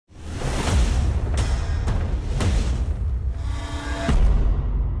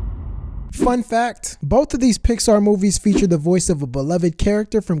Fun fact, both of these Pixar movies feature the voice of a beloved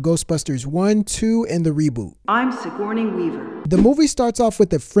character from Ghostbusters 1, 2, and the reboot. I'm Sigourney Weaver. The movie starts off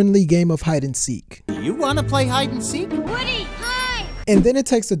with a friendly game of hide and seek. You want to play hide and seek? Woody, hi! And then it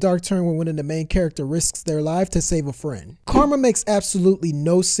takes a dark turn when one of the main character risks their life to save a friend. Karma makes absolutely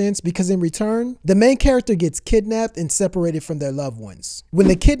no sense because in return, the main character gets kidnapped and separated from their loved ones. When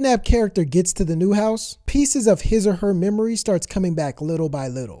the kidnapped character gets to the new house, pieces of his or her memory starts coming back little by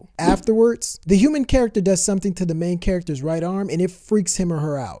little. Afterwards, the human character does something to the main character's right arm and it freaks him or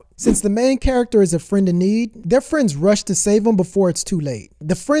her out. Since the main character is a friend in need, their friends rush to save them before it's too late.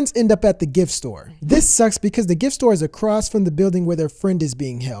 The friends end up at the gift store. This sucks because the gift store is across from the building where their friend is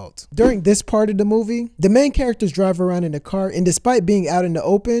being held. During this part of the movie, the main characters drive around in a car and despite being out in the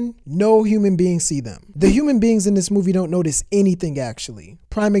open, no human beings see them. The human beings in this movie don't notice anything actually.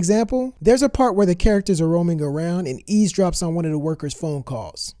 Prime example, there's a part where the characters are roaming around and eavesdrops on one of the workers' phone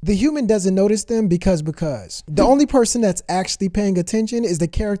calls. The human doesn't notice them because the only person that's actually paying attention is the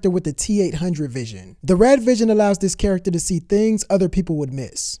character with the T800 vision. The red vision allows this character to see things other people would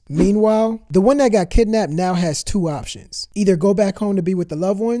miss. Meanwhile, the one that got kidnapped now has two options. Either go back home to be with the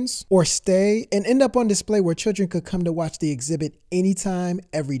loved ones or stay and end up on display where children could come to watch the exhibit anytime,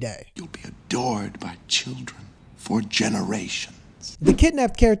 every day. You'll be adored by children for generations. The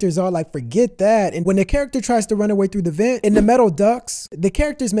kidnapped characters are like, forget that. And when the character tries to run away through the vent and the metal ducks, the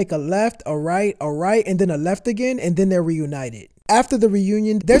characters make a left, a right, and then a left again, and then they're reunited. After the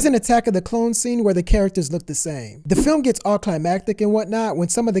reunion, there's an Attack of the Clones scene where the characters look the same. The film gets all climactic and whatnot when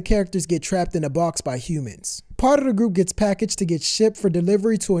some of the characters get trapped in a box by humans. Part of the group gets packaged to get shipped for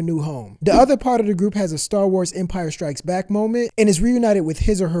delivery to a new home. The other part of the group has a Star Wars Empire Strikes Back moment and is reunited with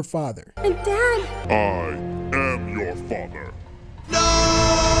his or her father. And Dad! I am your father.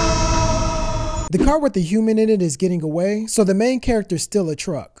 The car with the human in it is getting away, so the main character's still a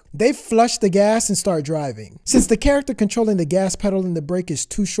truck. They flush the gas and start driving. Since the character controlling the gas pedal and the brake is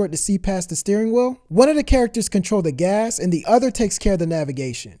too short to see past the steering wheel, one of the characters controls the gas and the other takes care of the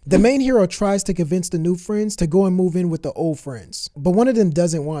navigation. The main hero tries to convince the new friends to go and move in with the old friends, but one of them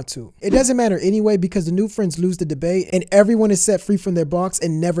doesn't want to. It doesn't matter anyway because the new friends lose the debate and everyone is set free from their box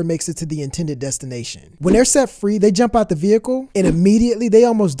and never makes it to the intended destination. When they're set free, they jump out the vehicle and immediately they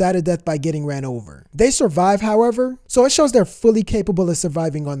almost die to death by getting ran over. They survive, however, so it shows they're fully capable of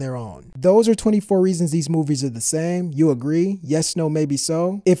surviving on their own. Those are 24 reasons these movies are the same. You agree? Yes, no, maybe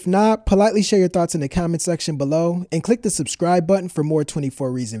so? If not, politely share your thoughts in the comment section below and click the subscribe button for more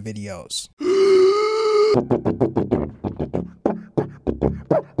 24 reason videos.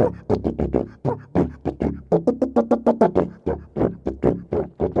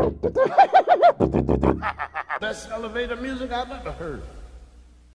 Best elevator music I've ever heard.